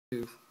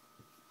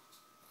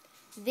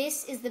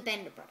This is the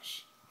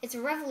bena.MOV. It's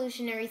a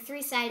revolutionary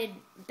three-sided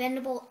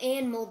bendable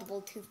and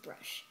moldable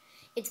toothbrush.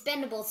 It's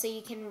bendable so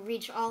you can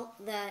reach all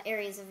the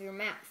areas of your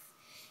mouth.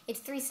 It's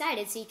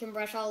three-sided so you can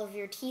brush all of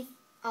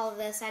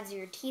the sides of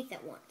your teeth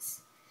at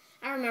once.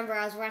 I remember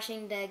I was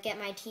rushing to get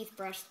my teeth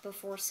brushed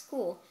before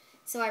school,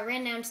 so I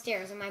ran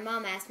downstairs and my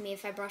mom asked me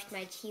if I brushed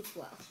my teeth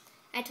well.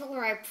 I told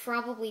her I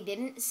probably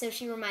didn't, so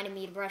she reminded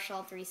me to brush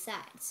all three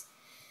sides.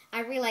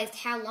 I realized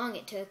how long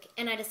it took,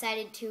 and I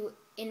decided to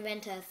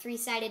invent a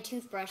three-sided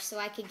toothbrush so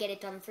I could get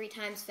it done 3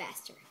 times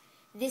faster.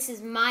 This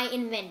is my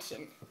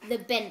invention, the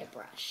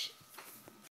bena.MOV.